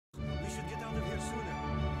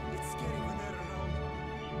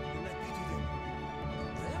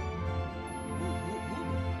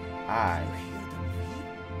I.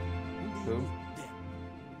 Who?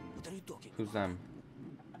 What are you talking? Who's them?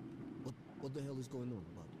 What the hell is going on,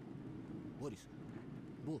 about? Boris?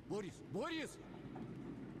 Boris!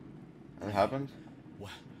 What happened?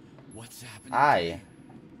 What's happening? I.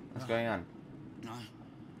 What's going on?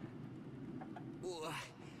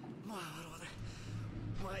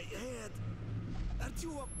 My head.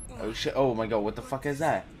 Oh shit! Oh my god! What the fuck is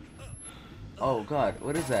that? Oh god!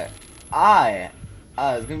 What is that? I.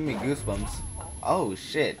 It's giving me goosebumps. Oh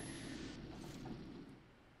shit!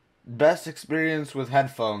 Best experience with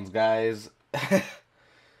headphones, guys.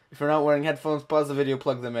 If you're not wearing headphones, pause the video,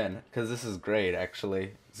 plug them in, because this is great.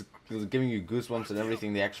 Actually, it's giving you goosebumps and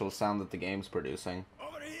everything. The actual sound that the game's producing.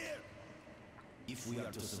 Over here. If we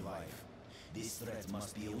are to survive, this threat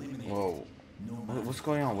must be eliminated. Whoa! What's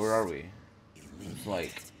going on? Where are we? It's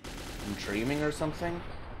like I'm dreaming or something.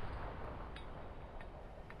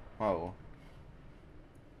 Whoa!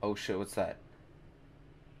 Oh shit! What's that?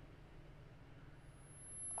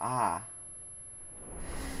 Ah.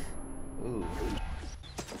 Ooh.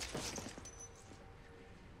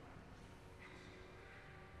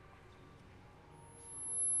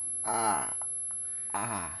 Ah.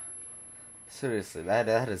 Seriously,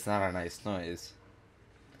 that is not a nice noise.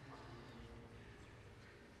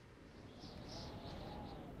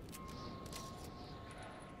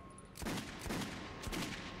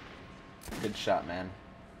 Good shot, man.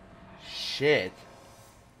 Shit.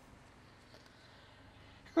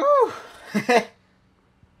 Whew.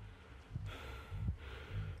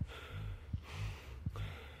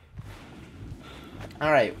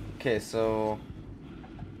 Alright, okay, so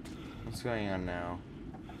what's going on now?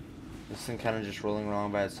 This thing kind of just rolling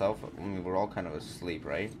along by itself? I mean, we're all kind of asleep,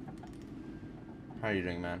 right? How are you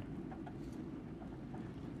doing, man?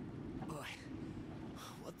 Boy,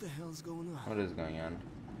 what the hell's going on? What is going on?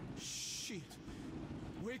 Shit!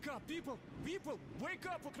 Wake up, people! People, wake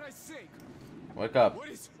up for Christ's sake! Wake up.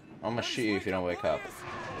 Boris! I'm gonna shoot you if you don't wake up.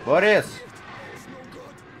 Boris! Boris! It's no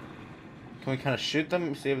good! Can we kind of shoot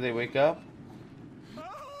them, see if they wake up?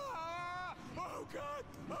 Ah! Oh god!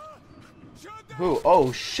 Ah! Shoot them! Who?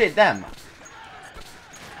 Oh shit, them! Dead!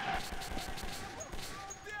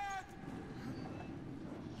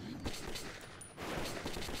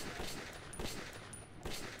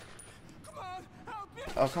 Come on, help me!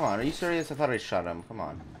 Oh, come on, are you serious? I thought I shot him. Come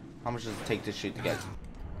on. How much does it take to shoot to get?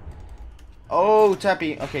 Oh,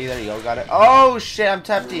 tappy. Okay, there you go. Got it. Oh, shit. I'm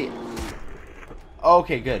tappy.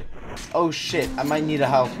 Okay, good. Oh, shit. I might need a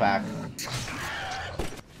health pack.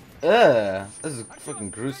 Ugh. This is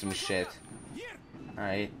fucking gruesome shit.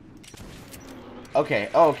 Alright. Okay.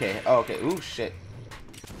 Okay. Okay. Ooh, shit.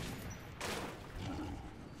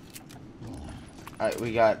 Alright,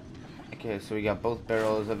 we got... Okay, so we got both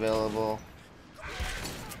barrels available.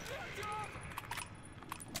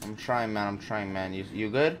 I'm trying, man. I'm trying, man. You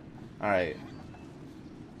good? Alright.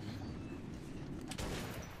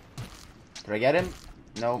 Did I get him?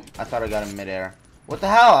 Nope. I thought I got him midair. What the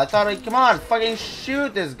hell? I thought I... Come on! Fucking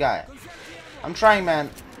shoot this guy! I'm trying, man.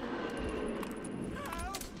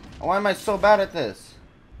 Why am I so bad at this?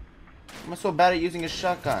 Why am I so bad at using a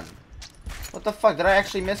shotgun? What the fuck? Did I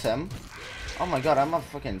actually miss him? Oh my god, I'm gonna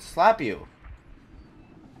fucking slap you.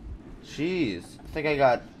 Jeez. I think I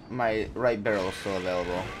got my right barrel still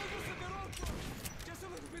available.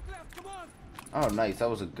 Oh, nice. That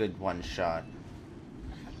was a good one shot.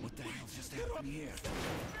 What the hell just happened here?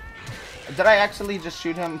 Did I actually just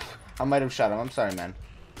shoot him? I might have shot him. I'm sorry, man.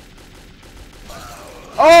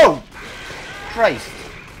 Oh! Christ.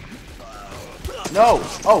 No!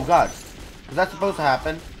 Oh, God. Is that supposed to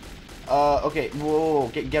happen? Okay. Whoa,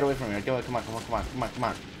 get away from me. Get away. Come on, come on, come on, come on, come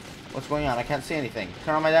on. What's going on? I can't see anything.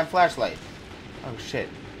 Turn on my damn flashlight. Oh, shit.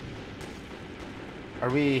 Are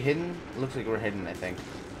we hidden? Looks like we're hidden, I think.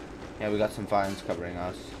 Yeah, we got some vines covering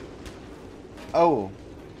us. Oh!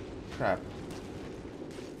 Crap.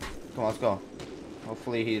 Come on, let's go.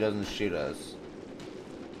 Hopefully he doesn't shoot us.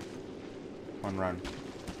 Come on, run.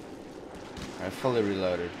 Alright, fully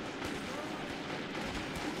reloaded.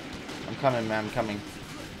 I'm coming, man, I'm coming.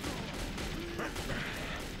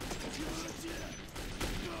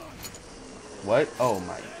 What? Oh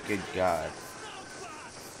my good god.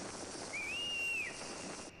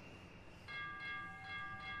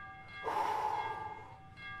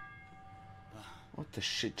 What the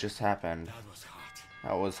shit just happened? That was hot.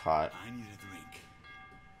 That was hot. I need a drink.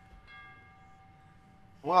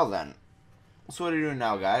 Well then. So what are you doing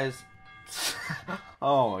now, guys?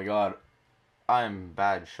 Oh my god. I'm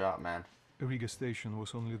bad shot, man. Riga station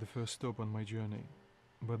was only the first stop on my journey,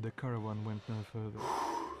 but the caravan went no further.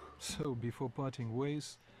 So before parting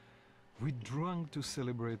ways, We drank to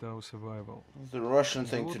celebrate our survival. It's the Russian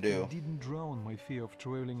thing to Vodka do. didn't drown my fear of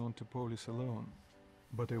traveling onto Polis alone,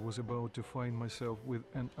 but I was about to find myself with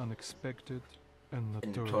an unexpected and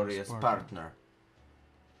notorious partner.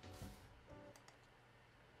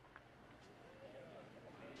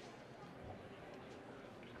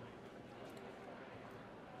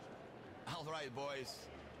 All right, boys.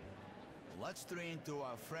 Let's train to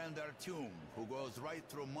our friend Artyom, who goes right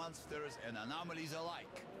through monsters and anomalies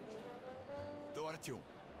alike. To Artyom.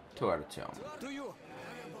 To Artyom. To you.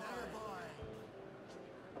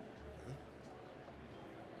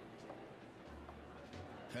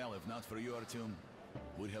 Hell, if not for you, Artyom,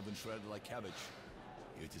 we'd have been shredded like cabbage.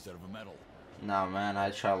 You deserve a medal. Nah, man, I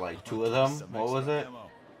shot like 2 of them. What was it? Ammo.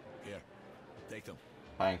 Here, take them.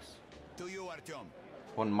 Thanks. To you, Artyom.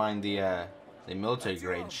 Wouldn't mind the military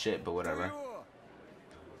grade shit, but whatever.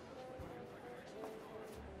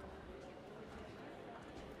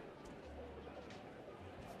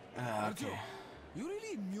 Okay. You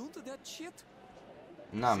really immune to that shit?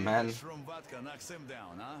 Nah, man. Shroom Vodka knocks him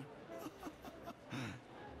down, huh?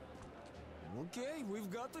 Okay,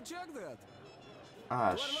 we've got to check that.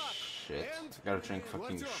 Ah, shit. I gotta drink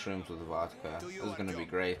fucking shrooms with vodka. This is gonna be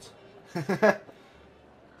great.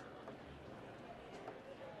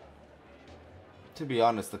 To be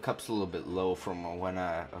honest, the cup's a little bit low from when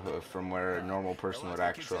from where a normal person would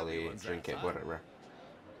actually drink it. Whatever.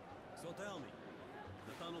 So tell me,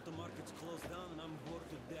 the tunnel to market's closed down and I'm bored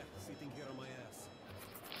to death sitting here on my ass.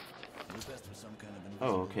 You best for some kind of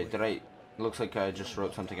Oh, okay. Did I? Looks like I just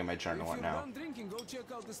wrote something in my journal. What now? Drinking, go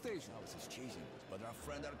check out the station.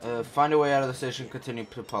 Find a way out of the station. Continue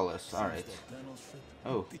to Polis. All right.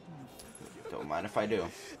 Oh, don't mind if I do.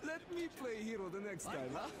 Let me play hero the next time.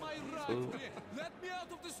 My right. Ooh. Let me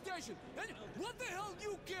out of the station. And what the hell do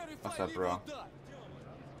you care if What's I up, live bro? or die?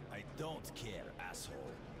 I don't care, asshole.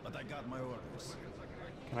 But I got my orders.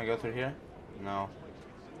 Can I go through here? No.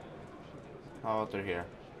 How about through here?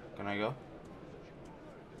 Can I go?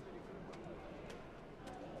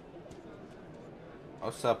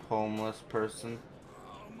 What's up, homeless person?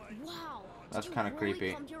 Wow. That's Did you kind of really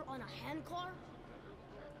creepy. come here on a hand car?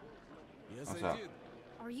 Yes, What's I up? did.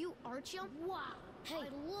 Are you Artyom? Wow. Hey,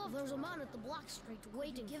 there's a man at the Black Street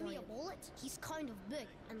waiting Give for me you. a bullet? He's kind of big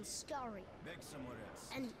and scary, Beg somewhere else.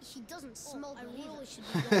 and he doesn't smell I good really either. should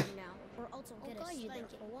be going now, or else I'll get I'll a buy you there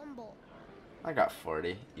spanking. for 1 bullet. I got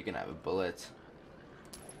 40. You can have a bullet.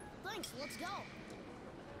 Thanks, let's go.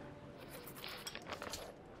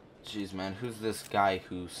 Jeez, man, who's this guy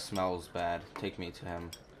who smells bad? Take me to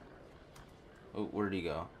him. Oh, where'd he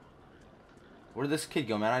go? Where'd this kid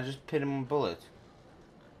go, man? I just hit him a bullet.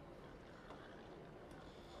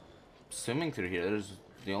 Swimming through here, there's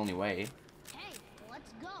the only way. Hey,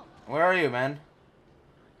 let's go. Where are you, man?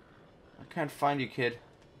 I can't find you, kid.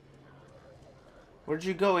 Where'd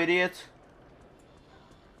you go, idiot?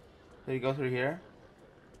 Did he go through here?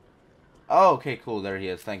 Oh, okay, cool. There he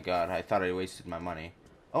is. Thank God. I thought I wasted my money.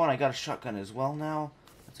 Oh, and I got a shotgun as well now?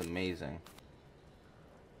 That's amazing.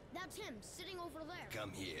 That's him, sitting over there.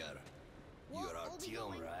 Come here. Well, You're I'll be Artyom,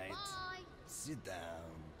 going. right? Bye. Sit down.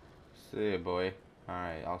 See ya, boy.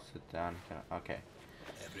 Alright, I'll sit down. Okay.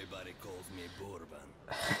 Everybody calls me Bourbon.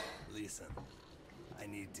 Listen, I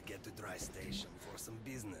need to get to Dry Station for some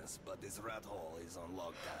business, but this rat hole is on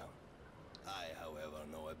lockdown. I, however,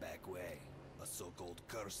 know a back way. A so-called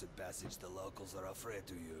cursed passage the locals are afraid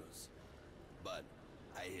to use. But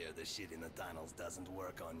I hear the shit in the tunnels doesn't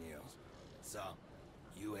work on you. So,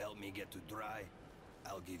 you help me get to Dry,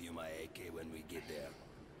 I'll give you my AK when we get there.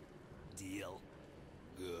 Deal?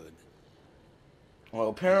 Good. Well,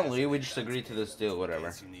 apparently we just agreed to this deal, whatever.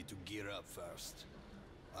 Guess you need to gear up first.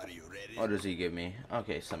 Are you ready? What does he give me?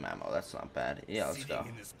 Okay, some ammo. That's not bad. Yeah, let's Sitting go.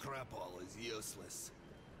 in this crap hole is useless.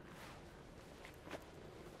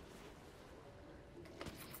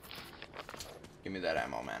 Give me that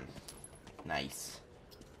ammo, man. Nice.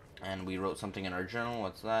 And we wrote something in our journal.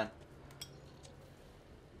 What's that?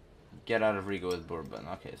 Get out of Riga with Bourbon.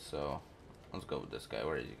 Okay, so let's go with this guy.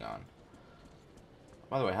 Where is he gone?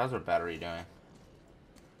 By the way, how's our battery doing?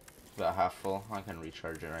 About half full. I can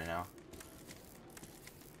recharge it right now.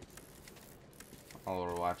 All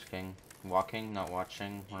we're walking, not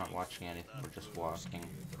watching. We're not watching anything. We're just walking.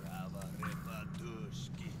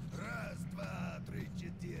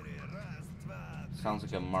 Sounds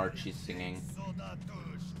like a march he's singing.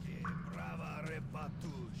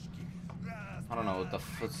 I don't know what the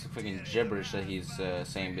fucking gibberish that he's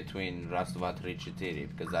saying between Raz, 2, 3, 4,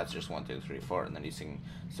 because that's just 1, 2, 3, 4, and then he's singing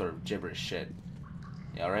sort of gibberish shit.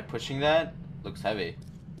 Yeah, alright, pushing that looks heavy.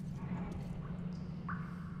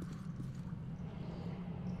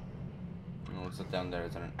 What's it down there?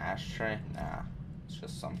 Is it an ashtray? Nah. It's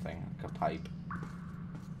just something. Like a pipe.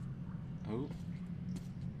 Ooh.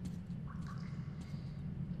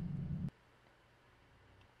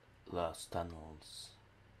 Lost tunnels.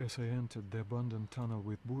 As I entered the abandoned tunnel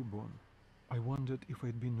with Bourbon, I wondered if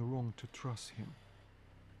I'd been wrong to trust him.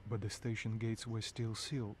 But the station gates were still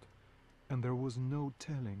sealed, and there was no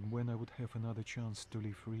telling when I would have another chance to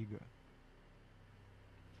leave Riga.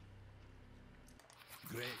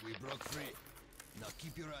 Great, we broke free. Now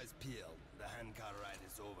keep your eyes peeled. The handcar ride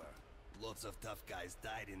is over. Lots of tough guys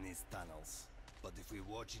died in these tunnels. But if we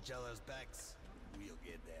watch each other's backs, we'll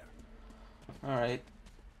get there. Alright.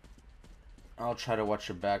 I'll try to watch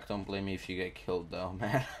your back. Don't blame me if you get killed though,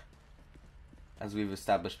 man. As we've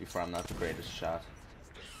established before, I'm not the greatest shot.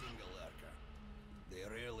 Just a single lurker.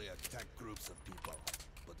 They rarely attack groups of people.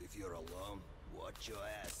 But if you're alone, watch your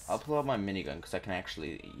ass. I'll pull out my minigun because I can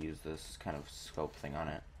actually use this kind of scope thing on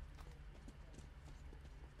it.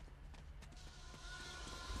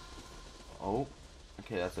 Oh,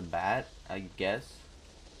 okay, that's a bat, I guess.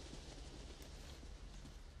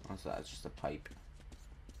 What's that? It's just a pipe.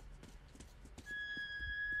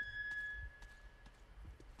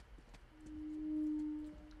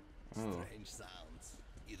 Oh. Strange sounds.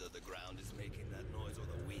 Either the ground is making that noise or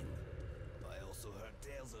the wind. I also heard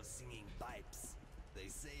tales of singing pipes. They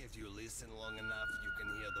say if you listen long enough, you can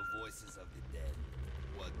hear the voices of the dead.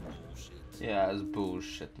 What bullshit. Yeah, it's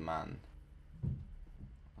bullshit, man.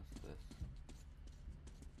 What's this?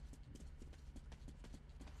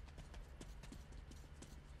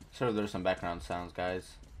 Sure, there's some background sounds,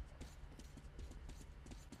 guys.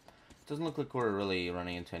 Doesn't look like we're really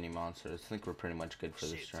running into any monsters. I think we're pretty much good for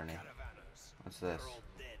this journey. What's this?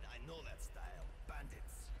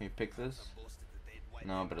 Can you pick this?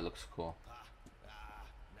 No, but it looks cool.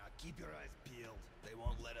 Now keep your eyes peeled. They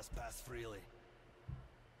won't let us pass freely.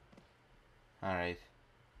 Alright.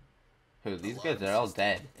 Who, these guys are all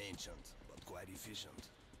dead. Ancient, but quite efficient.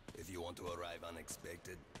 If you want to arrive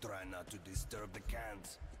unexpected, try not to disturb the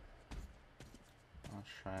cans. I'll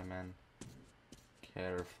try, man.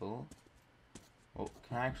 Careful. Oh,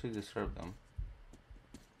 can I actually disturb them?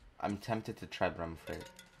 I'm tempted to try, but I'm afraid.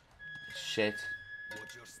 Shit.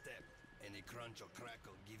 Watch your step. Any crunch or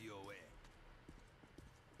crackle give you away.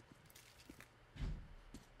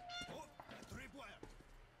 Oh, a tripwire.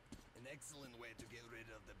 An excellent way to get rid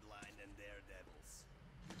of the blind and daredevils.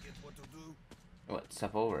 You get what to do? What?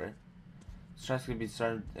 Step over it. Stress can be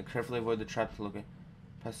started. Carefully avoid the trap to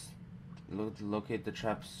locate the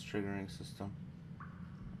trap's triggering system.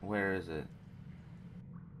 Where is it?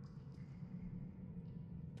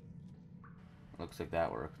 Looks like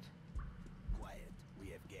that worked. Quiet. We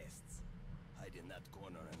have guests. Hide in that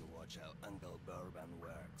corner and watch how Uncle Bourbon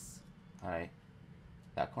works. Alright.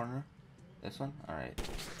 That corner? This one? Alright.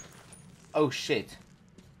 Oh shit!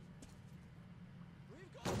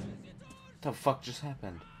 What the fuck just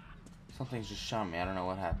happened? Something's just shot me. I don't know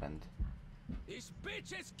what happened. This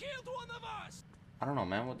bitch has killed one of us! I don't know,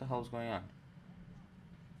 man. What the hell is going on?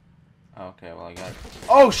 Okay, well I got...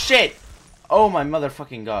 Oh shit! Oh my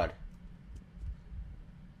motherfucking god.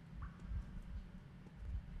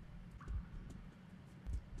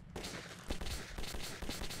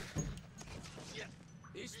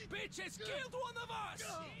 This bitch has killed one of us!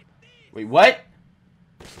 Wait, what?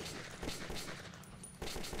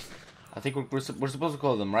 I think we're supposed to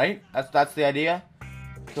kill them, right? That's the idea?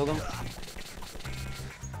 Kill them?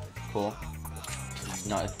 Cool.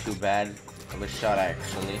 Not too bad of a shot,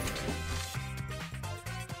 actually.